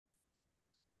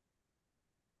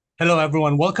Hello,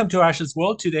 everyone. Welcome to Rash's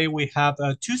World. Today we have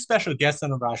two special guests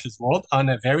on Rash's World on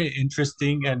a very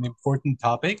interesting and important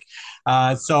topic.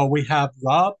 So we have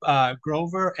Rob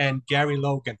Grover and Gary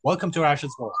Logan. Welcome to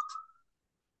Rash's World.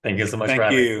 Thank you so much for Thank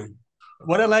having me. you.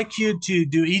 What I'd like you to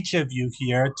do, each of you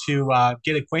here, to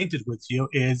get acquainted with you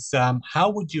is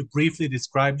how would you briefly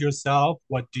describe yourself?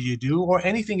 What do you do? Or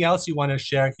anything else you want to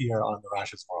share here on the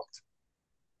Rash's World?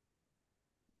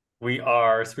 We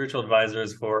are spiritual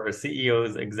advisors for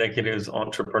CEOs, executives,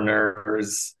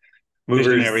 entrepreneurs,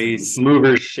 Visionaries.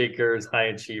 shakers, high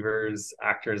achievers,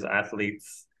 actors,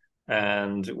 athletes,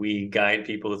 and we guide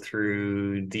people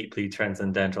through deeply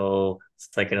transcendental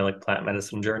psychedelic plant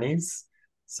medicine journeys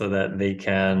so that they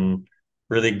can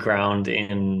really ground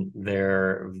in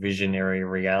their visionary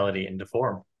reality into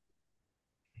form.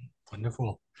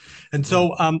 Wonderful. And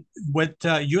so, what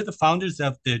you're the founders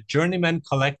of the Journeyman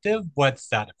Collective. What's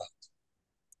that about?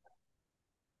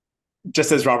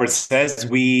 Just as Robert says,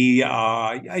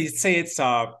 I'd say it's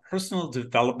a personal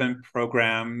development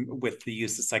program with the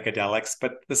use of psychedelics,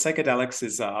 but the psychedelics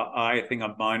is, I think,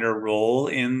 a minor role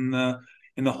in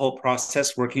the whole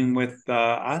process. Working with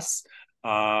us,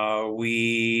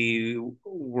 we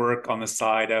work on the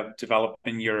side of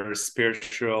developing your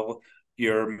spiritual,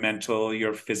 your mental,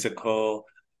 your physical,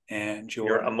 and Your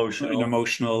your emotional.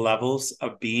 emotional levels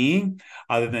of being,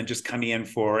 other than just coming in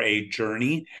for a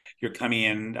journey. You're coming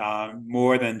in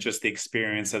more than just the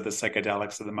experience of the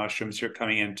psychedelics of the mushrooms. You're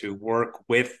coming in to work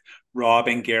with Rob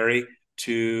and Gary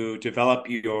to develop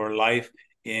your life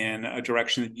in a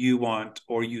direction that you want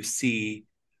or you see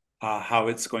how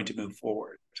it's going to move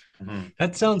forward. Mhm.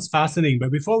 That sounds fascinating.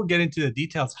 But before we get into the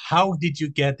details, how did you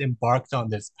get embarked on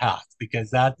this path?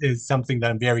 Because that is something that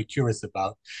I'm very curious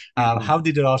about. Mm-hmm. How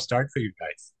did it all start for you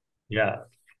guys? Yeah.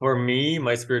 For me,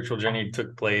 my spiritual journey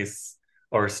took place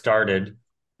or started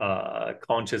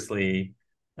consciously,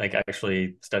 like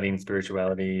actually studying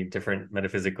spirituality, different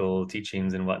metaphysical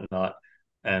teachings and whatnot,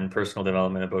 and personal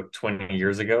development about 20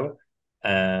 years ago.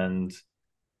 And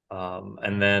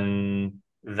and then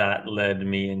that led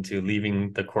me into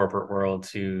leaving the corporate world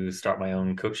to start my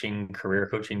own career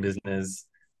coaching business.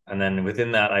 And then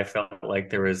within that, I felt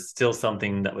like there was still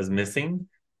something that was missing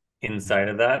inside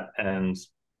of that. And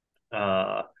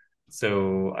uh,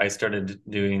 so I started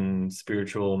doing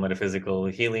spiritual, metaphysical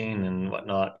healing and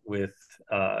whatnot with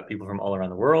people from all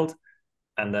around the world.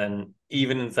 And then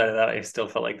even inside of that, I still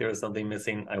felt like there was something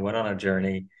missing. I went on a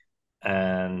journey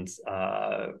and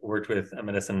worked with a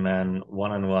medicine man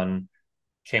one on one,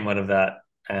 came out of that,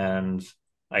 and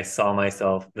I saw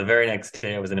myself the very next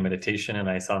day. I was in a meditation and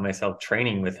I saw myself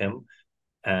training with him.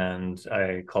 And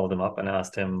I called him up and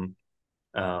asked him,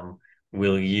 um,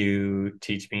 will you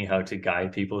teach me how to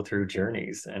guide people through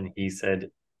journeys? And he said,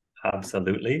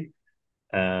 absolutely.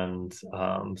 And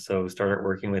so started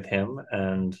working with him,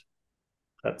 and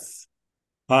that's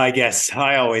I guess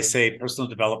I always say personal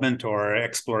development or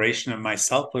exploration of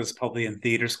myself was probably in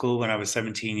theater school when I was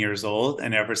 17 years old.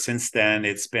 And ever since then,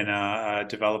 it's been a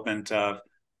development of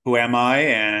who am I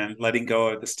and letting go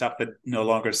of the stuff that no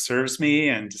longer serves me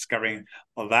and discovering,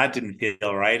 well, that didn't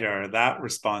feel right or that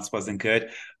response wasn't good.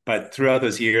 But throughout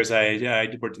those years, I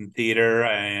worked in theater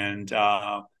and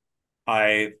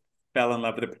I fell in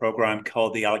love with a program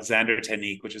called the Alexander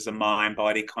Technique, which is a mind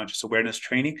body conscious awareness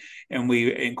training. And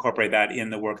we incorporate that in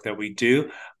the work that we do.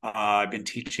 I've been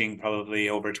teaching probably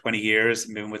over 20 years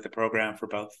and been with the program for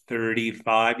about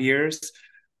 35 years.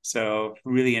 So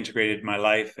really integrated my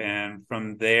life. And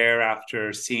from there,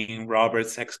 after seeing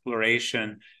Robert's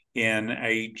exploration in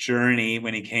a journey,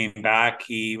 when he came back,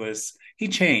 he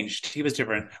changed. He was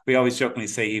different. We always jokingly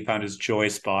say he found his joy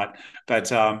spot. But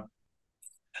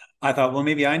I thought, well,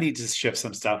 maybe I need to shift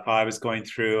some stuff. I was going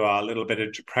through a little bit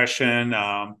of depression.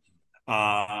 My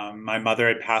mother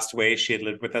had passed away. She had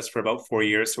lived with us for about 4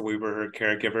 years, so we were her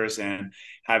caregivers, and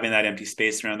having that empty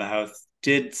space around the house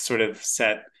did sort of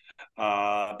set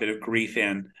a bit of grief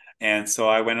in. And so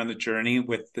I went on the journey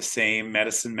with the same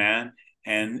medicine man,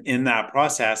 and in that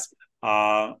process,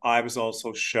 I was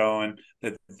also shown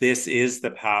that this is the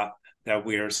path that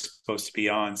we are supposed to be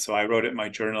on. So I wrote it in my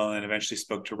journal and eventually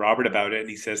spoke to Robert about it. And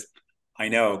he says, I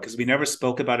know, because we never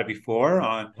spoke about it before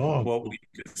on Oh, what we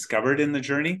discovered in the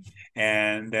journey.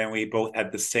 And then we both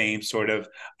had the same sort of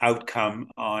outcome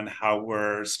on how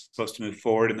we're supposed to move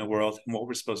forward in the world and what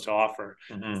we're supposed to offer.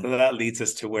 So mhm. that leads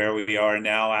us to where we are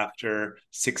now after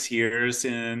 6 years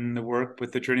in the work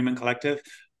with the Journeyman Collective.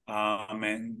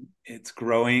 And it's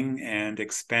growing and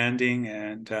expanding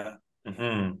and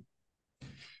Mhm.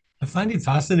 I find it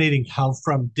fascinating how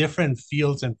from different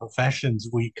fields and professions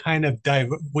we kind of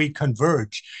we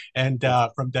converge and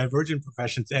Yes. from divergent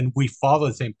professions and we follow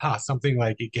the same path, something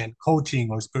like again coaching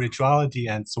or spirituality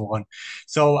and so on.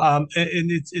 So and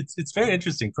it's very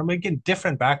interesting from again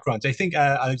different backgrounds. I think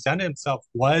Alexander himself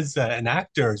was an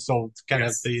actor, so it's kind of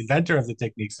Yes. the inventor of the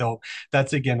technique. So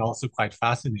that's again also quite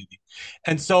fascinating.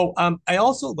 And so I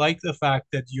also like the fact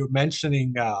that you're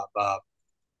mentioning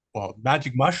well,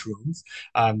 magic mushrooms.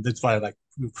 That's why I like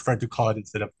prefer to call it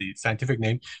instead of the scientific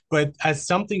name, but as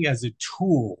something as a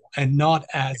tool and not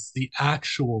as the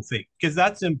actual thing, because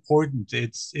that's important.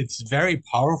 It's very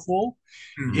powerful.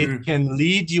 It Hmm. can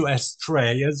lead you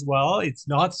astray as well. It's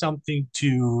not something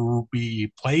to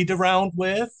be played around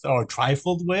with or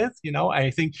trifled with, you know,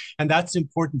 I think, and that's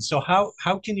important. So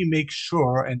how can you make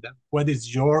sure, and what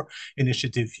is your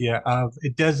initiative here of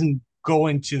it doesn't go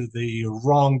into the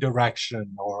wrong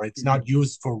direction or it's not Hmm.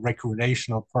 used for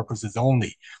recreational purposes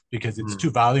only because it's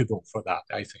too Mm. valuable for that,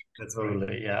 I think.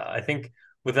 Totally. Yeah. I think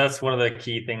with us, one of the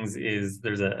key things is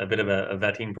there's a bit of a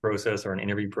vetting process or an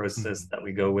interview process Mm-hmm. that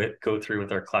we go through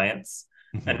with our clients.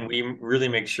 Mm-hmm. And we really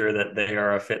make sure that they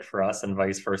are a fit for us and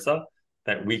vice versa,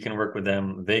 that we can work with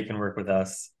them, they can work with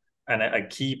us. And a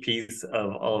key piece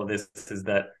of all of this is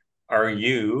that are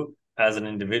you as an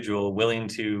individual willing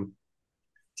to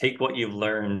take what you've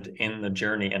learned in the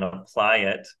journey and apply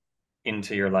it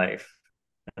into your life?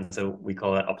 And so we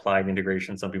call it applied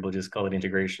integration. Some people just call it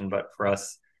integration, but for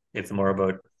us, it's more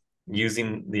about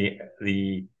using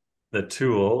the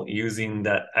tool, using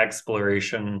that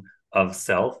exploration of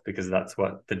self, because that's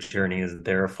what the journey is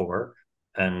there for,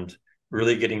 and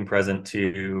really getting present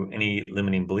to any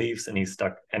limiting beliefs, any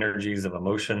stuck energies of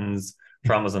emotions,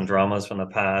 traumas and dramas from the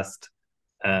past,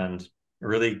 and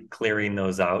really clearing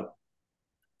those out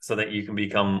so that you can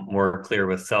become more clear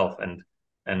with self.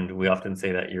 And we often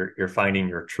say that you're finding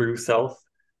your true self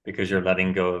because you're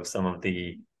letting go of some of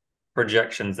the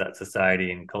projections that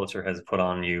society and culture has put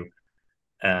on you.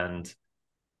 And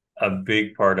a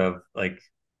big part of like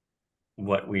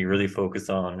what we really focus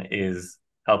on is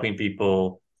helping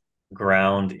people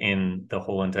ground in the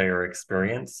whole entire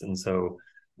experience. And so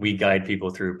we guide people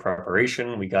through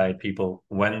preparation, we guide people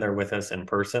when they're with us in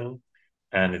person,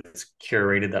 and it's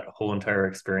curated. That whole entire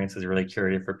experience is really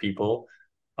curated for people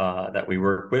that we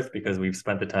work with because we've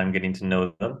spent the time getting to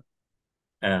know them.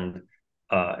 And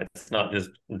it's not just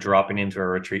dropping into a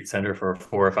retreat center for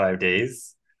 4 or 5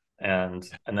 days. And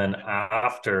then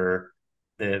after,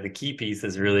 the key piece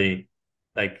is really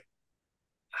like,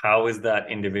 how is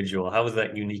that individual, how is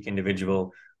that unique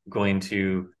individual going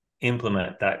to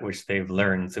implement that which they've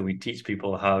learned? So we teach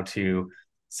people how to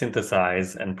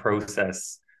synthesize and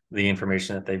process the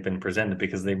information that they've been presented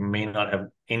because they may not have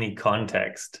any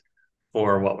context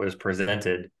for what was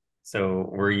presented. So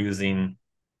we're using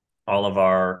all of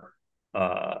our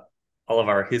uh, all of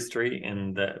our history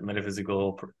in the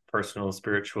metaphysical, personal,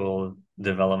 spiritual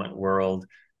development world,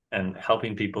 and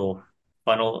helping people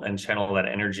funnel and channel that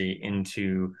energy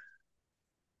into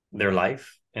their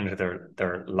life, into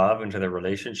their love, into their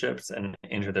relationships, and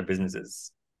into their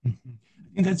businesses. Mhm.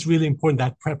 And that's really important,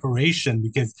 that preparation,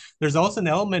 because there's also an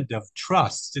element of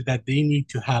trust that they need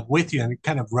to have with you and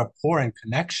kind of rapport and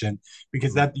connection,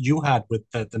 because that you had with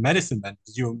the medicine man,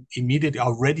 because you immediately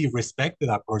already respected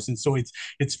that person. So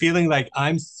it's feeling like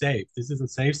I'm safe. This is a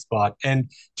safe spot.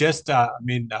 And just, I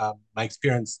mean, my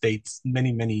experience dates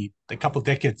a couple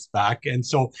decades back. And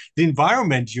so the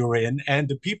environment you're in and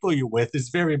the people you're with is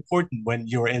very important when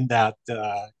you're in that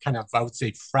kind of, I would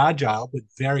say, fragile, but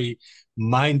very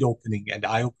mind opening and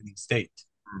eye opening state.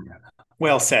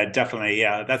 Well said. Definitely.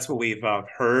 Yeah, that's what we've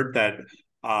heard, that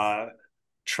uh,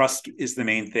 trust is the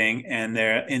main thing, and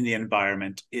there in the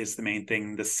environment is the main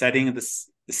thing. The setting of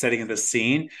the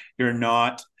scene. You're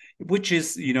not, which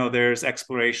is, there's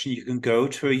exploration. You can go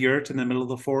to a yurt in the middle of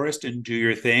the forest and do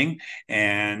your thing,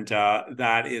 and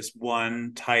that is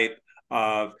one type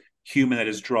of human that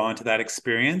is drawn to that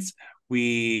experience.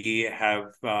 We have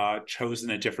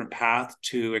chosen a different path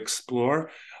to explore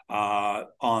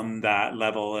on that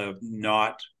level of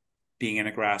not being in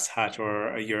a grass hut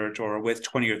or a yurt or with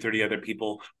 20 or 30 other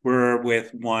people. We're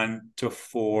with 1 to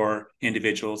 4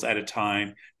 individuals at a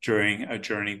time during a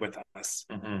journey with us.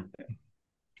 Mm-hmm.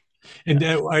 And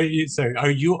are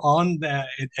you on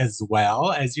it as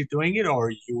well as you're doing it,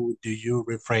 or do you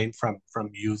refrain from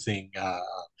using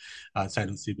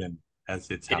psilocybin as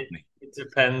it's It, happening? it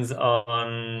depends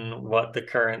on what the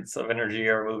currents of energy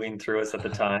are moving through us at the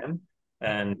time.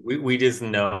 And we just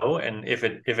know. And if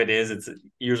it is, it's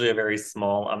usually a very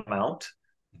small amount,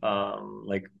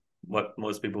 like what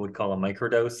most people would call a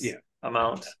microdose Yeah.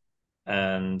 amount.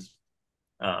 And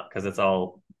because it's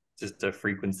all just a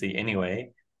frequency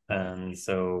anyway. And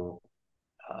so,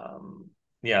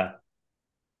 yeah,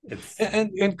 it's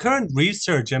And current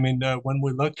research, I mean, when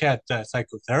we look at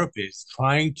psychotherapy, is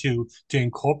trying to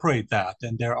incorporate that,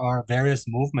 and there are various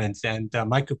movements. And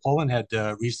Michael Pollan had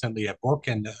recently a book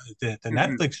and the Mm-hmm.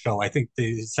 Netflix show. I think the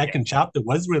Yeah. second chapter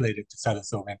was related to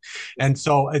psilocybin, and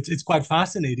so it's quite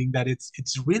fascinating that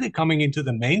it's really coming into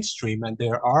the mainstream, and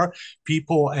there are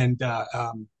people and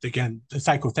again the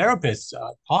psychotherapists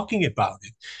talking about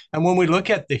it. And when we look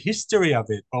at the history of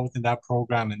it, both in that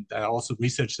program and also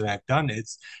research that I've done,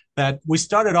 it's that we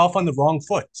started off on the wrong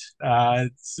foot.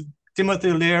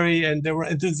 Timothy Leary, and they were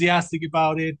enthusiastic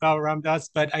about it, Bauer Ramdas,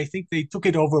 but I think they took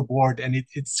it overboard and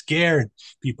it scared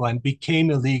people and became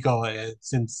illegal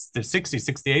since the 60s,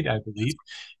 68, I believe,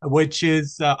 which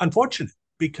is unfortunate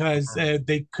because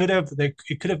it could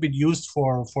have been used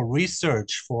for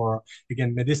research, for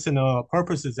again medicinal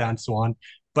purposes and so on,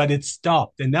 but it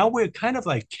stopped. And now we're kind of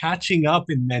like catching up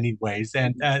in many ways.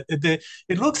 And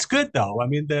it looks good, though. I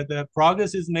mean, the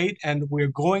progress is made, and we're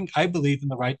going, I believe, in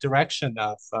the right direction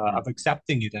of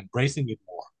accepting it, embracing it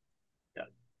more. yeah,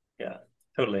 yeah,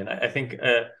 totally. And I think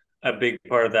a big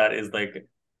part of that is like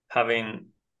having,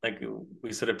 like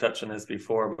we sort of touched on this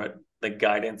before, but the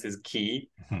guidance is key,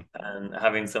 and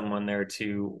having someone there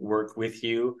to work with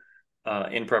you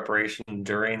in preparation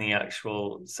during the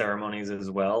actual ceremonies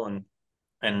as well,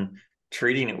 and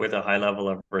treating it with a high level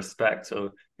of respect.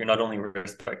 So you're not only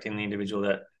respecting the individual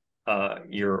that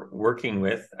you're working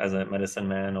with as a medicine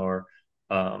man or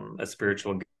a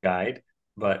spiritual guide,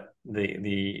 but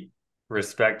the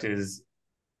respect is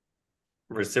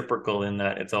reciprocal in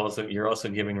that you're also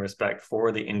giving respect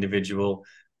for the individual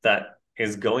that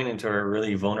is going into a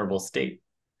really vulnerable state.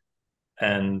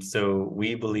 And so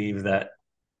we believe that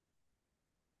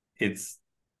it's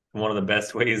one of the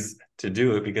best ways to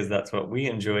do it, because that's what we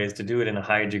enjoy, is to do it in a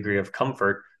high degree of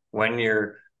comfort when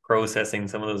you're processing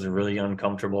some of those really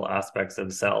uncomfortable aspects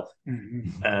of self.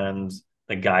 Mm-hmm. And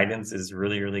the guidance is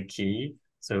really, really key.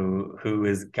 So who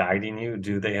is guiding you?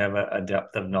 Do they have a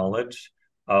depth of knowledge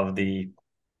of the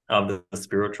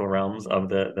spiritual realms, of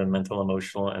the mental,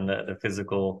 emotional, and the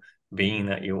physical being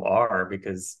that you are?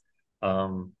 Because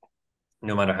no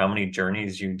matter how many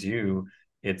journeys you do,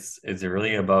 it's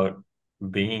really about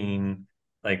being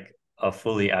like a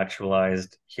fully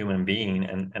actualized human being,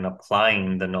 and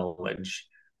applying the knowledge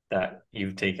that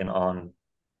you've taken on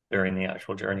during the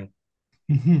actual journey.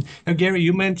 Now, Gary,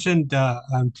 you mentioned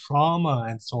trauma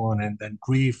and so on, and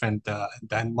grief and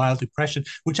mild depression,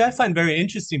 which I find very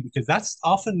interesting because that's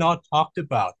often not talked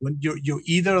about. When you're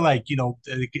either like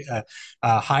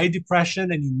high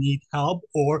depression and you need help,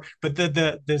 or but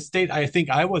the state I think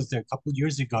I was there a couple of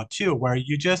years ago too, where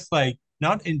you just like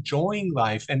not enjoying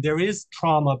life, and there is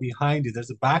trauma behind it.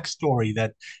 There's a backstory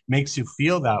that makes you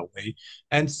feel that way,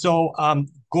 and so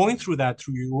going through that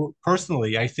through you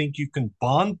personally, I think you can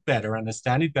bond better,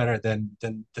 understand it better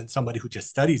than somebody who just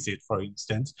studies it, for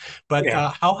instance. But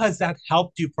Yeah. how has that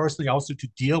helped you personally also to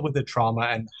deal with the trauma,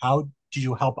 and how do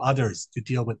you help others to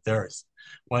deal with theirs?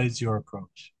 What is your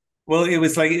approach? Well, it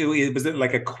was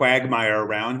like a quagmire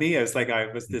around me. It was like I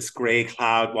was this gray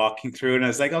cloud walking through, and I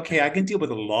was like, okay, I can deal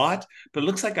with a lot, but it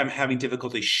looks like I'm having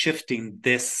difficulty shifting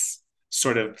this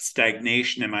sort of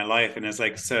stagnation in my life. And it's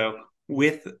like, so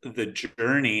with the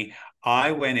journey,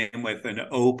 I went in with an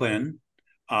open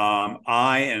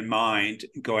eye and mind,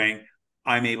 going,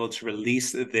 I'm able to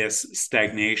release this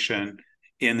stagnation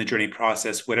in the journey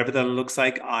process, whatever that looks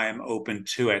like. I am open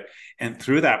to it, and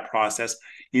through that process,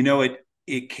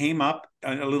 it came up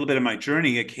a little bit of my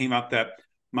journey. It came up that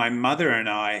my mother and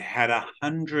I had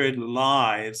 100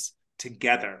 lives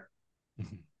together.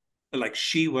 Like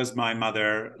she was my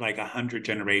mother, like 100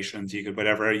 generations, you could,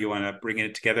 whatever you want to bring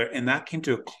it together. And that came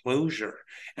to a closure.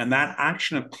 And that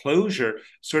action of closure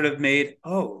sort of made,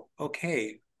 oh,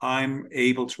 okay, I'm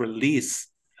able to release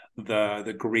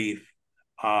the grief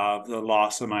of the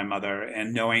loss of my mother,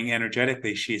 and knowing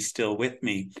energetically she's still with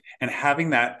me, and having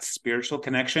that spiritual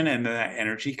connection and that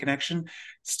energy connection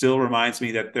still reminds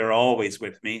me that they're always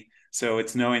with me. So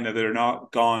it's knowing that they're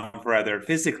not gone forever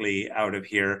physically out of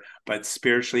here, but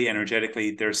spiritually,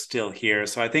 energetically, they're still here.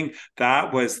 So I think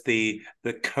that was the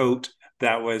coat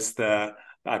that was the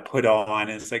I put on.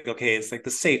 It's like, okay, it's like the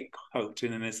safe coat.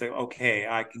 And then it's like, okay,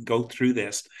 I can go through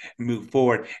this and move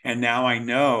forward. And now I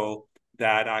know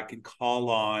that I can call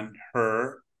on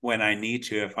her when I need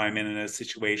to, if I'm in a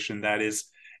situation that is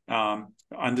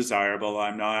undesirable.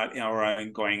 I'm not, or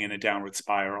I'm going in a downward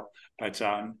spiral. But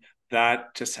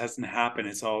that just hasn't happened.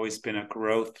 It's always been a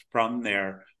growth from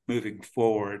there, moving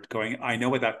forward, going, I know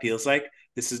what that feels like.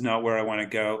 this is not where I want to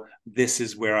go. This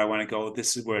is where I want to go.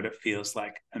 This is what it feels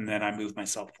like. And then I move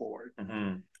myself forward.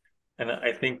 Mm-hmm. And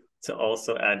I think to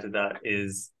also add to that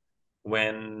is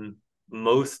when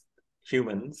most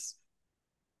humans,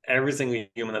 every single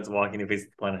human that's walking the face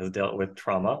of the planet has dealt with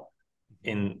trauma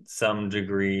in some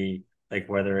degree, like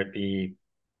whether it be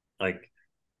like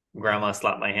grandma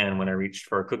slapped my hand when I reached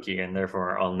for a cookie, and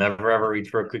therefore I'll never ever reach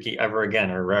for a cookie ever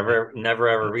again, or never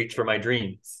ever reach for my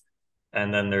dreams.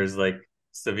 And then there's like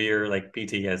severe like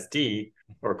PTSD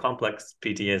or complex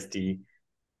PTSD.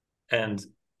 And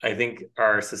I think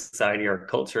our society, our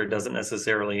culture doesn't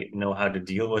necessarily know how to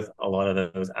deal with a lot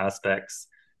of those aspects.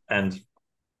 And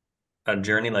a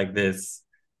journey like this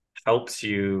helps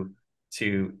you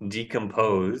to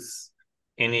decompose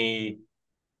any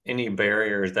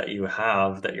barriers that you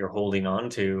have that you're holding on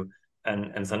to,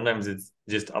 and sometimes it's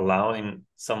just allowing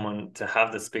someone to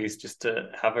have the space just to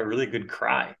have a really good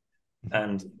cry,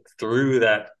 and through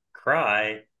that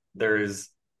cry there's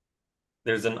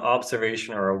an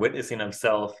observation or a witnessing of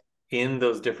self in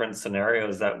those different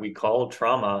scenarios that we call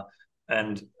trauma.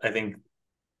 And I think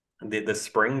the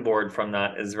springboard from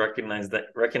that is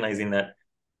recognizing that,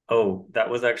 oh, that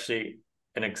was actually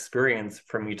an experience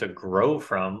for me to grow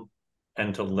from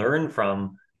and to learn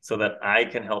from, so that I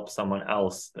can help someone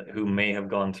else who may have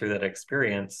gone through that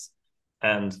experience.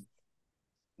 And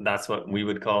that's what we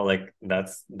would call, like,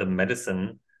 that's the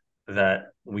medicine that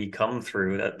we come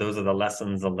through, that those are the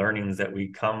lessons, the learnings that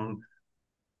we come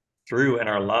through in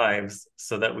our lives,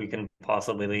 so that we can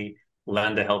possibly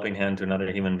lend a helping hand to another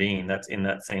human being that's in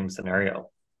that same scenario.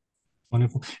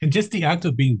 Wonderful. And just the act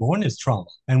of being born is trauma.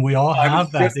 And we all I was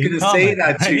have that just in going to say common,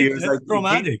 that to right? you. It's That's like,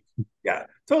 traumatic. yeah,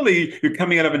 totally. You're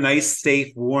coming out of a nice,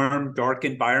 safe, warm, dark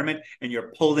environment, and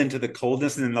you're pulled into the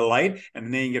coldness and in the light,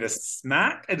 and then you get a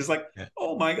smack, and it's like, yeah.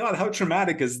 Oh my God, how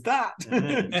traumatic is that?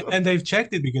 And they've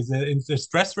checked it because the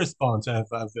stress response of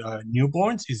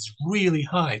newborns is really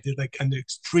high. They're like an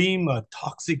extreme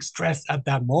toxic stress at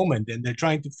that moment, and they're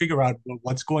trying to figure out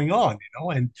what's going on,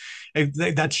 and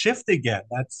that shift again.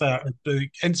 That's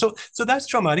and so that's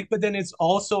traumatic. But then it's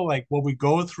also like what we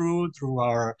go through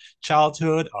our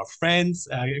childhood, our friends,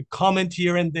 comment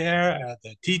here and there,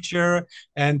 the teacher,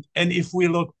 and if we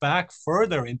look back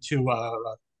further into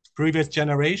previous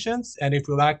generations, and if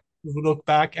we look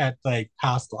back at like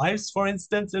past lives, for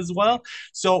instance, as well.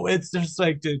 So it's just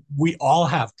like we all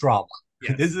have trauma.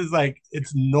 Yes. This is like,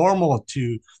 it's normal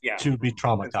to be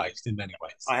traumatized in many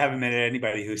ways. I haven't met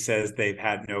anybody who says they've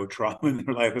had no trauma in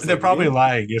their life. They're probably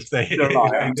lying if they. They're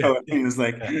lying. I'm telling you, it's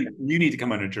like, you need to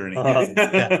come on a journey.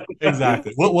 Yeah,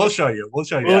 exactly. We'll show you. We'll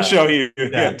show you. We'll show you.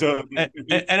 Yeah. Totally.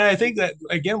 And I think that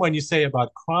again, when you say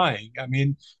about crying, I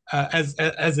mean, as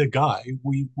a guy,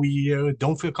 we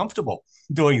don't feel comfortable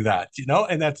doing that,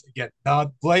 and that's, again,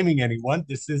 not blaming anyone.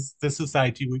 This is the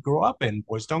society we grew up in.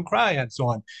 Boys don't cry, and so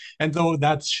on. And though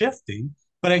that's shifting,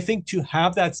 but I think to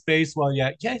have that space, well,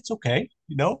 yeah, it's okay,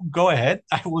 go ahead.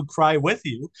 I will cry with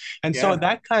you. And so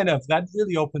that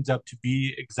really opens up to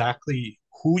be exactly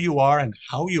who you are and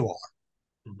how you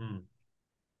are. Mm-hmm.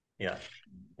 Yeah.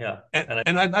 Yeah.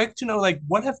 And I'd like to know, like,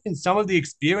 what have been some of the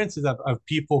experiences of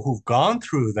people who've gone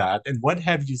through that, and what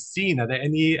have you seen? Are there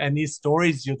any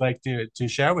stories you'd like to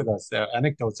share with us,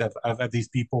 anecdotes of these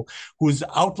people whose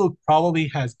outlook probably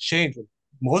has changed,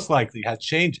 most likely has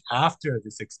changed after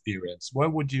this experience?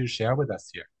 What would you share with us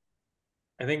here?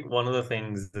 I think one of the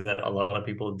things that a lot of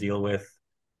people deal with,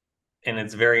 and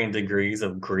it's varying degrees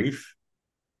of grief,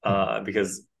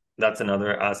 because that's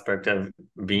another aspect of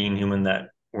being human that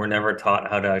we're never taught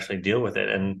how to actually deal with it.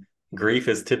 And grief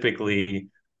is typically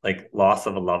like loss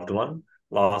of a loved one,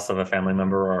 loss of a family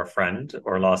member or a friend,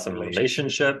 or loss of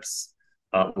relationships,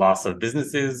 loss of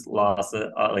businesses, loss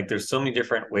of like, there's so many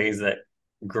different ways that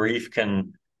grief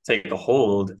can take a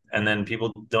hold, and then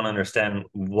people don't understand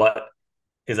what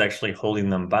is actually holding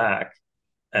them back.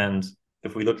 And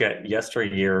if we look at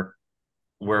yesteryear,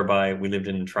 whereby we lived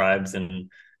in tribes,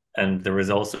 and there was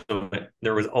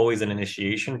always an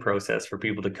initiation process for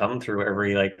people to come through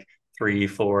every like 3,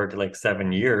 4 to like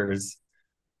 7 years.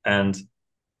 And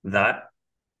that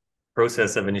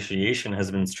process of initiation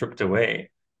has been stripped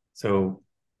away. So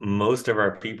most of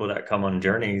our people that come on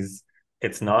journeys,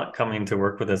 it's not coming to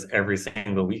work with us every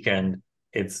single weekend.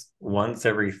 It's once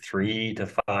every 3 to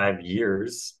 5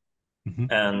 years.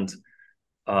 Mm-hmm.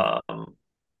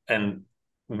 And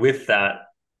with that,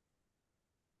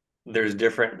 there's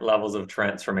different levels of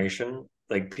transformation,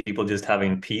 like people just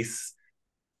having peace,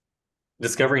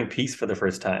 discovering peace for the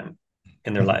first time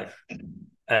in their life,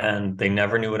 and they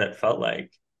never knew what it felt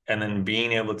like. And then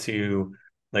being able to,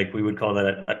 like, we would call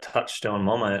that a touchstone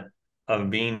moment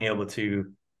of being able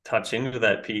to touch into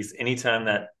that piece anytime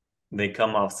that they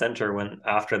come off center, when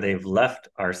after they've left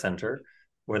our center,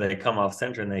 where they come off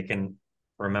center and they can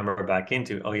remember back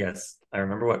into, oh yes, I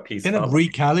remember what peace Kind of felt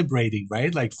like. recalibrating,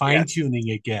 right? Like fine tuning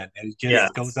again, and it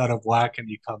just goes out of whack, and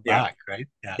you come back, right?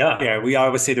 Yeah. We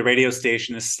always say the radio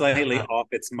station is slightly off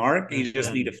its mark. You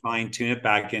just need to fine tune it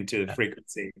back into the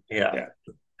frequency. Yeah.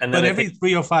 And then but every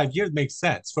 3 or 5 years makes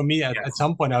sense for me. At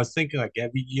some point, I was thinking like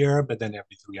every year, but then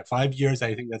every 3 or 5 years,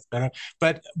 I think that's better.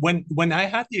 But when I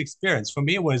had the experience, for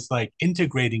me, it was like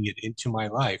integrating it into my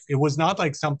life. It was not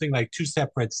like something like two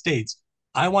separate states.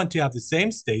 I want to have the same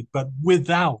state, but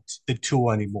without the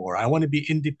tool anymore. I want to be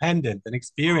independent and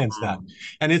experience that.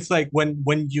 And it's like when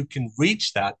you can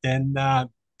reach that, then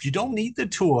you don't need the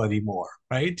tool anymore,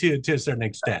 right? To a certain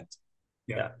extent.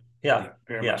 Very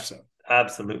much so.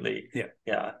 Absolutely.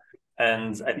 Yeah.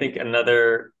 And I think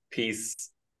another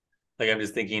piece, like I'm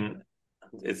just thinking,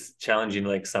 it's challenging to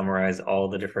like summarize all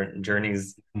the different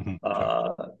journeys.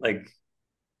 Like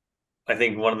I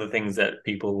think one of the things that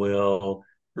people will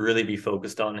really be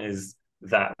focused on is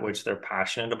that which they're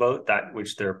passionate about, that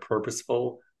which they're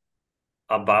purposeful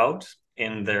about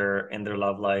in their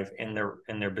love life, in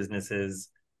their businesses,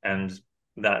 and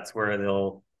that's where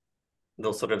they'll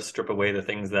sort of strip away the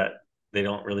things that they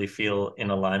don't really feel in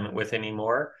alignment with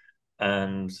anymore.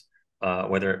 And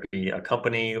whether it be a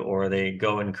company, or they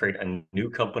go and create a new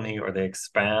company, or they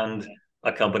expand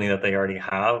a company that they already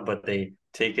have, but they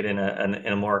take it in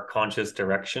a more conscious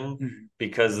direction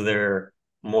because they're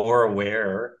more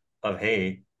aware of,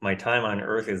 hey, my time on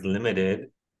earth is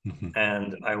limited,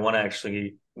 and I want to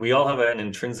actually, we all have an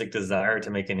intrinsic desire to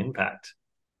make an impact.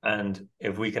 And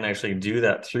if we can actually do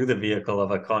that through the vehicle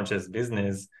of a conscious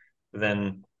business,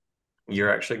 then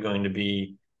you're actually going to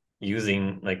be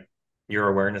using like your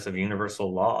awareness of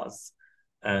universal laws.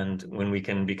 And when we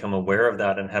can become aware of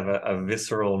that and have a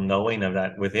visceral knowing of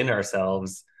that within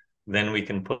ourselves, then we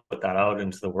can put that out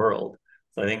into the world.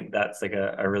 So I think that's like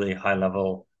a really high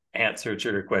level answer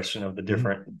to your question of the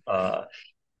different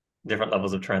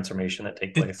levels of transformation that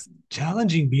take place. It's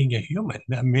challenging being a human.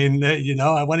 I mean,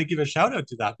 I want to give a shout out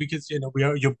to that because,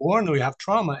 you're born, we have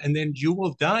trauma, and then you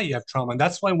will die, you have trauma. And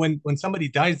that's why when somebody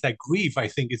dies, that grief, I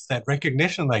think it's that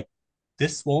recognition, like,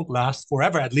 this won't last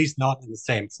forever, at least not in the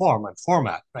same form and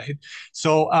format, right?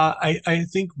 So I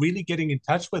think really getting in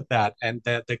touch with that, and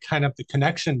the kind of the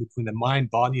connection between the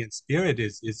mind, body, and spirit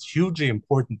is hugely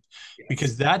important,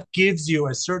 because that gives you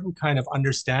a certain kind of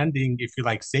understanding, if you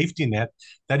like, safety net,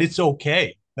 that it's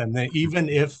okay. And even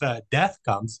if death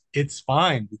comes, it's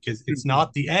fine because it's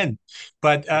not the end.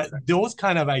 But those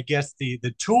kind of, I guess,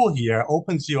 the tool here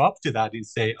opens you up to that and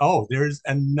say, oh, there's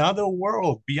another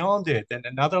world beyond it, and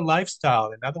another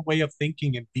lifestyle, another way of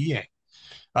thinking and being.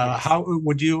 What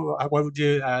would you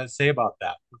say about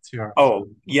that? What's your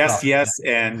yes,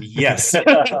 and yes.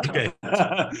 Okay.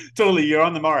 Totally, you're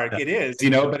on the mark. It is,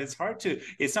 but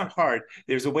it's not hard.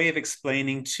 There's a way of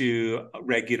explaining to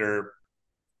regular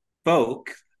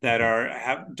folk that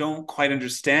don't quite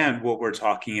understand what we're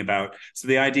talking about. So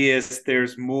the idea is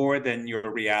there's more than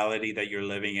your reality that you're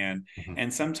living in.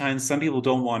 And sometimes some people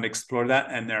don't want to explore that,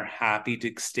 and they're happy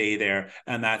to stay there,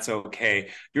 and that's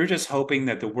okay. You're just hoping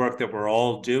that the work that we're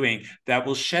all doing, that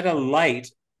will shed a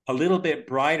light a little bit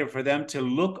brighter for them to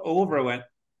look over when,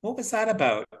 what was that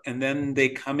about? And then they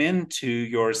come into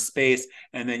your space,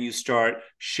 and then you start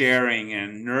sharing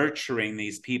and nurturing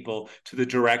these people to the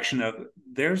direction of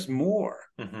there's more.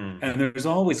 And there's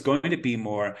always going to be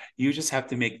more. You just have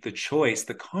to make the choice,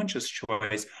 the conscious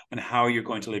choice, on how you're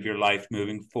going to live your life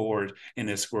moving forward in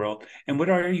this world. And what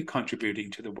are you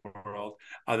contributing to the world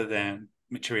other than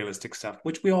materialistic stuff,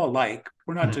 which we all like.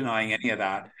 We're not denying any of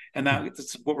that. And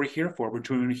that's what we're here for.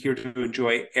 We're here to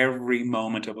enjoy every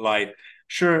moment of life.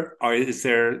 Sure, is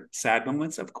there sad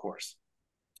moments? Of course.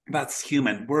 That's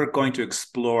human. We're going to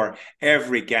explore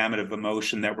every gamut of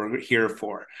emotion that we're here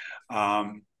for.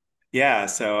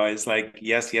 So it's like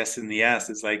yes, and yes.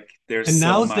 It's like there's and so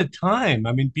now's much. the time.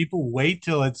 I mean, people wait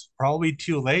till it's probably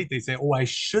too late. They say, "Oh, I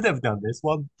should have done this."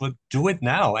 Well, but do it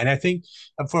now. And I think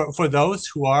for those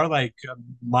who are like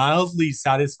mildly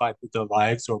satisfied with their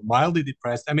lives or mildly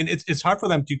depressed, I mean, it's hard for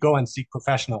them to go and seek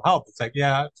professional help. It's like,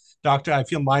 yeah, doctor, I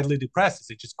feel mildly depressed. I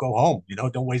say, just go home.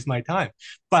 Don't waste my time.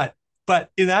 But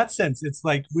in that sense, it's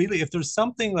like really, if there's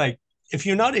something like, if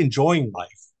you're not enjoying life,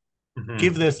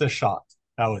 give this a shot.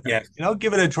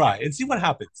 Give it a try and see what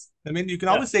happens. I mean, you can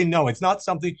always say no. It's not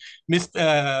something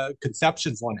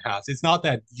misconceptions one has. It's not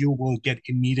that you will get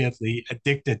immediately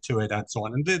addicted to it and so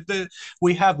on. And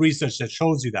we have research that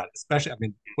shows you that, especially, I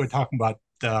mean, we're talking about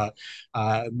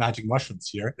magic mushrooms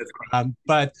here.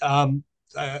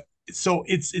 so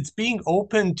it's being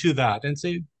open to that and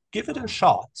say, give it a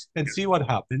shot and see what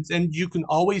happens. And you can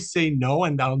always say no,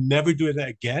 and I'll never do it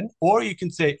again. Or you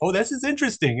can say, oh, this is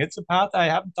interesting. It's a path I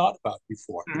haven't thought about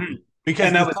before. Mhm. Because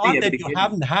And that the was me thought at the that you beginning.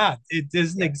 haven't had, it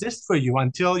doesn't Yeah. exist for you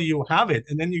until you have it.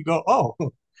 And then you go, oh,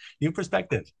 new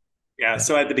perspective. Yeah. Yeah.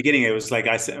 So at the beginning, it was like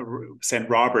I sent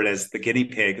Robert as the guinea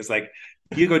pig. It's like,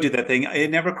 you go do that thing. It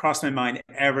never crossed my mind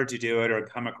ever to do it or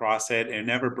come across it. It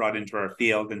never brought into our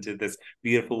field until this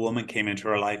beautiful woman came into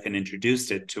our life and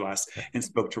introduced it to us and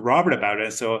spoke to Robert about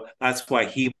it. So that's why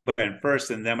he went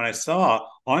first. And then when I saw,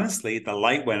 honestly, the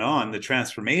light went on, the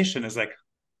transformation is like,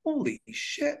 holy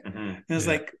shit. And it's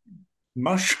Yeah. like,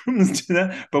 mushrooms to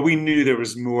that, but we knew there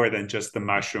was more than just the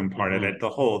mushroom part of it, the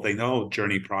whole thing, the whole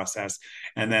journey process.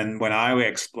 And then when I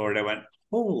explored, I went,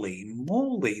 holy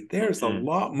moly, there's a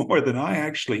lot more than I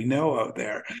actually know out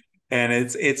there. And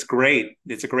it's great.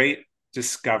 It's a great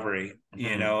discovery,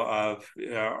 of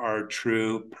our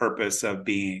true purpose of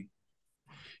being.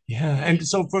 Yeah, and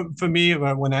so for me,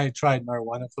 when I tried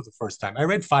marijuana for the first time, I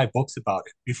read 5 books about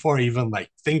it before even like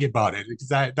think about it, because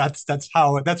that's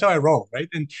how I roll, right?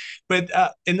 And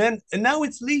now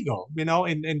it's legal,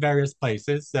 in various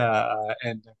places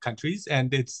and countries,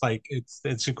 and it's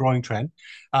a growing trend.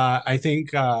 I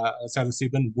think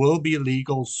psilocybin will be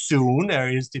legal soon.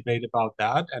 There is debate about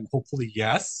that, and hopefully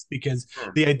yes, because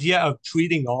the idea of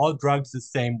treating all drugs the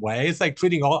same way, it's like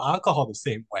treating all alcohol the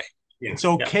same way. Yeah. It's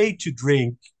okay to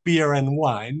drink beer and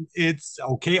wine. It's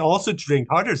okay also to drink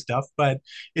harder stuff, but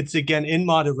it's again in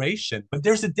moderation. But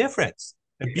there's a difference.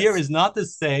 A beer Yes. is not the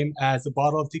same as a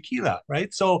bottle of tequila,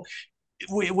 right? So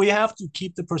we have to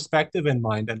keep the perspective in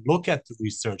mind and look at the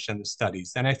research and the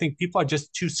studies. And I think people are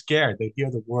just too scared. They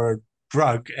hear the word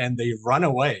drug and they run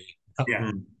away. Yeah.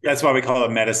 That's why we call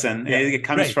it medicine. Yeah, It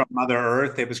comes right. from Mother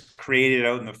Earth. It was created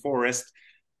out in the forest.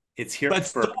 It's here But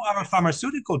for so are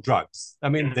pharmaceutical drugs. I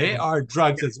mean, they Mhm. are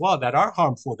drugs as well that are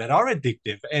harmful, that are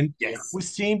addictive. And yes. we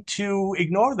seem to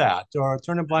ignore that or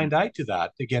turn a blind eye to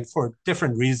that, again, for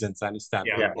different reasons. I understand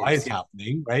Yeah, Yeah. of why course. it's Yeah.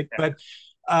 happening, right? Yeah.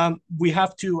 But we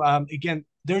have to, again,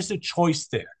 there's a choice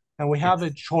there. And we have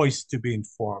a choice to be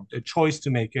informed, a choice to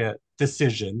make a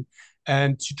decision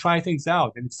and to try things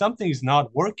out. And if something is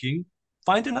not working,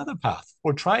 find another path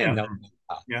or try Yeah. another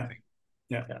path. Yeah.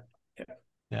 Yeah. Yeah.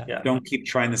 Yeah. Yeah. Don't keep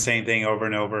trying the same thing over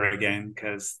and over again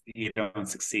because you don't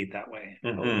succeed that way.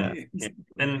 Mhm. Yeah.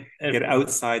 And Get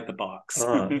outside the box. if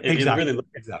you really Exactly. look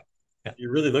Exactly. Yeah. you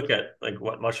really look at like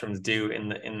what mushrooms do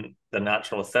in the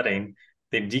natural setting,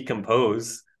 they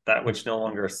decompose that which no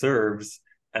longer serves,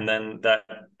 and then that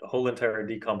whole entire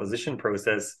decomposition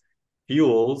process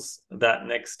fuels that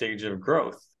next stage of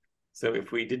growth. So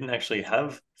if we didn't actually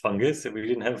have fungus, if we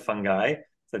didn't have fungi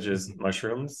such as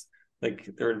mushrooms, like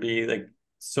there would be like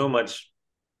so much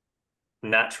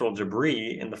natural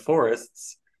debris in the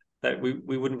forests that we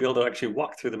wouldn't be able to actually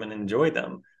walk through them and enjoy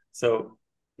them. So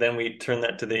then we turn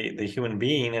that to the human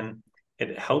being, and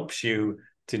it helps you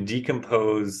to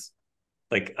decompose.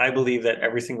 Like, I believe that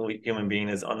every single human being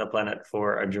is on the planet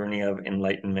for a journey of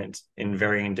enlightenment in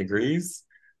varying degrees.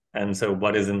 And so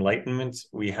what is enlightenment?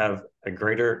 We have a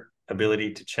greater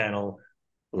ability to channel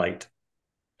light,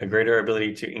 a greater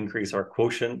ability to increase our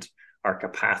quotient, our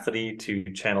capacity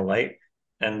to channel light.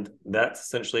 And that's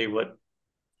essentially what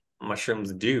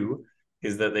mushrooms do,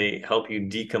 is that they help you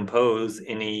decompose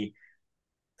any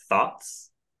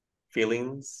thoughts,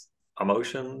 feelings,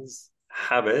 emotions,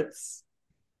 habits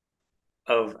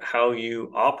of how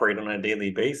you operate on a daily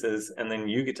basis. And then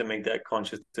you get to make that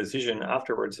conscious decision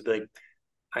afterwards to be like,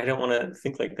 I don't want to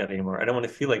think like that anymore. I don't want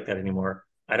to feel like that anymore.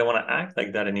 I don't want to act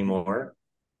like that anymore.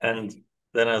 And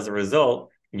then as a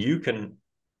result, you can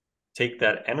take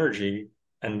that energy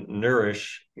and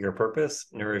nourish your purpose,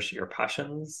 nourish your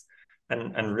passions,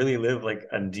 and really live like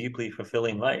a deeply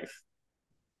fulfilling life.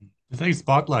 It's like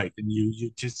spotlight, and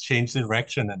you just change the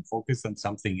direction and focus on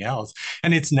something else.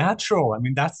 And it's natural. I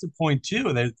mean, that's the point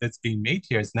too that's being made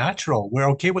here. It's natural. We're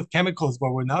okay with chemicals,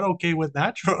 but we're not okay with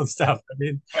natural stuff. I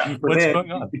mean, Yeah. what's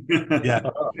going on? Yeah.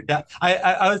 Uh-huh. Yeah,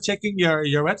 I was checking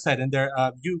your website, and there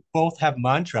you both have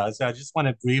mantras. I just want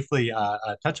to briefly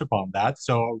touch upon that.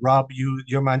 So, Rob,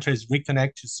 your mantra is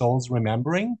reconnect to soul's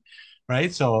remembering,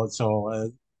 right? So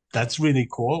that's really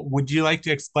cool. Would you like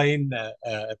to explain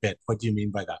a bit? What do you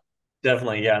mean by that?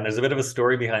 Definitely, yeah. And there's a bit of a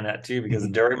story behind that too, because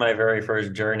Mhm. during my very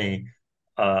first journey,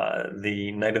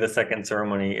 the night of the second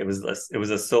ceremony, it was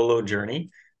a solo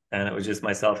journey, and it was just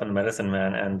myself and the medicine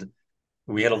man, and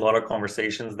we had a lot of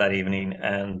conversations that evening,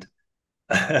 and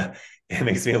it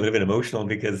makes me a little bit emotional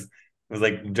because it was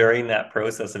like during that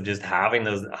process of just having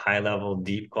those high level,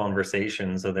 deep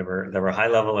conversations. So they were high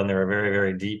level and they were very,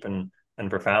 very deep, and and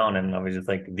profound. And I was just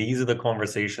like, these are the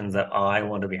conversations that I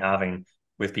want to be having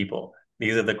with people.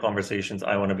 These are the conversations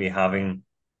I want to be having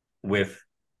with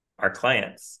our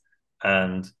clients.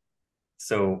 And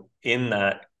so in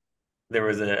that, there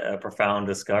was a profound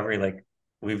discovery, like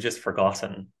we've just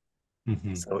forgotten.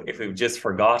 Mm-hmm. So if we've just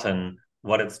forgotten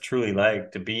what it's truly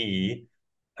like to be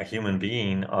a human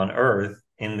being on Earth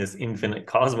in this infinite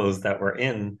cosmos that we're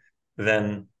in,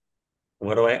 then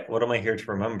what am I here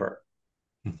to remember?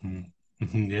 Mm-hmm.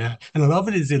 Mm-hmm. Yeah, and a lot of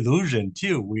it is illusion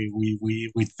too.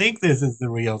 We think this is the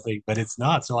real thing, but it's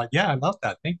not. So yeah, I love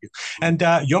that. Thank you. And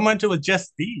your mantra was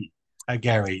just be,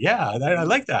 Gary. Yeah, I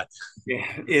like that. Yeah,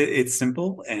 it's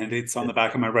simple and it's on the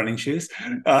back of my running shoes.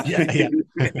 Yeah, yeah.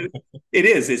 It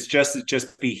is. It's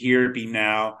just be here, be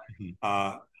now,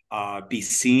 Mhm, be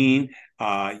seen.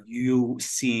 You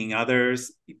seeing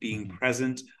others, being mhm,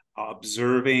 present,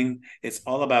 observing. It's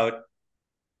all about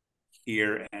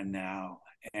here and now.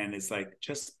 And it's like,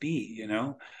 just be,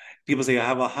 People say,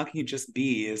 well, how can you just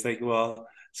be? It's like, well,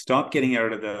 stop getting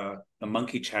out of the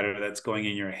monkey chatter that's going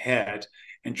in your head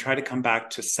and try to come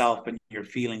back to self and your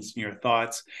feelings and your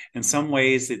thoughts. In some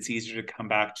ways, it's easier to come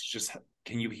back to just,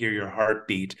 can you hear your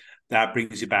heartbeat? That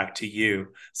brings you back to you.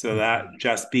 So that mhm.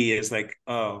 just be is like,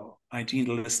 oh, I need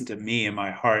to listen to me and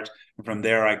my heart. And from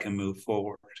there, I can move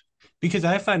forward. Because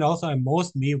I find also I'm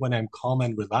most me when I'm calm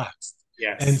and relaxed.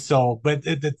 And Yes. so, but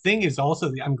the thing is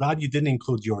also, I'm glad you didn't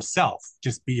include yourself,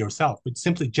 just be yourself, but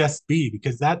simply just be,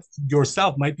 because that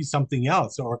yourself might be something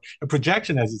else or a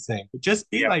projection, as you're saying, but just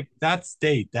be Yeah. like that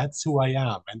state. That's who I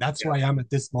am. And that's who Yeah. I am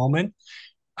at this moment.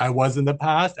 I was in the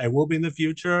past, I will be in the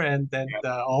future, and then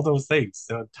Yeah. all those things.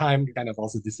 So time kind of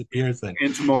also disappears then. And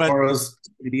But tomorrow's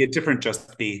maybe a different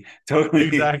just be. Totally.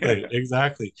 exactly,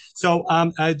 exactly. So,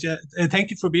 thank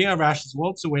you for being on Rash's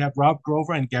World. So we have Rob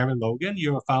Grover and Gary Logan.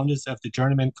 You're founders of the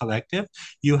Journeyman Collective.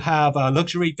 You have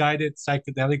luxury guided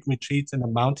psychedelic retreats in the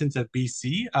mountains of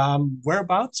BC.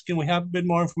 Whereabouts? Can we have a bit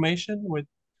more information?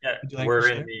 Yeah, Would you like to we're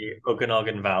in share? the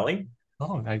Okanagan Valley,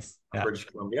 Oh, nice. Yeah, British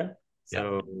Columbia. yeah.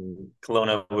 So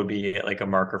Kelowna would be like a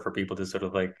marker for people to sort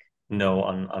of like know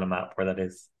on a map where that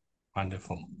is.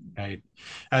 Wonderful. Right.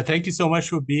 Thank you so much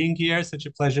for being here. Such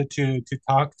a pleasure to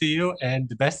talk to you, and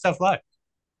the best of luck.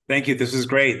 Thank you. This was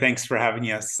great. Thanks for having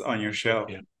us on your Thank show.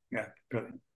 you. Yeah, brilliant.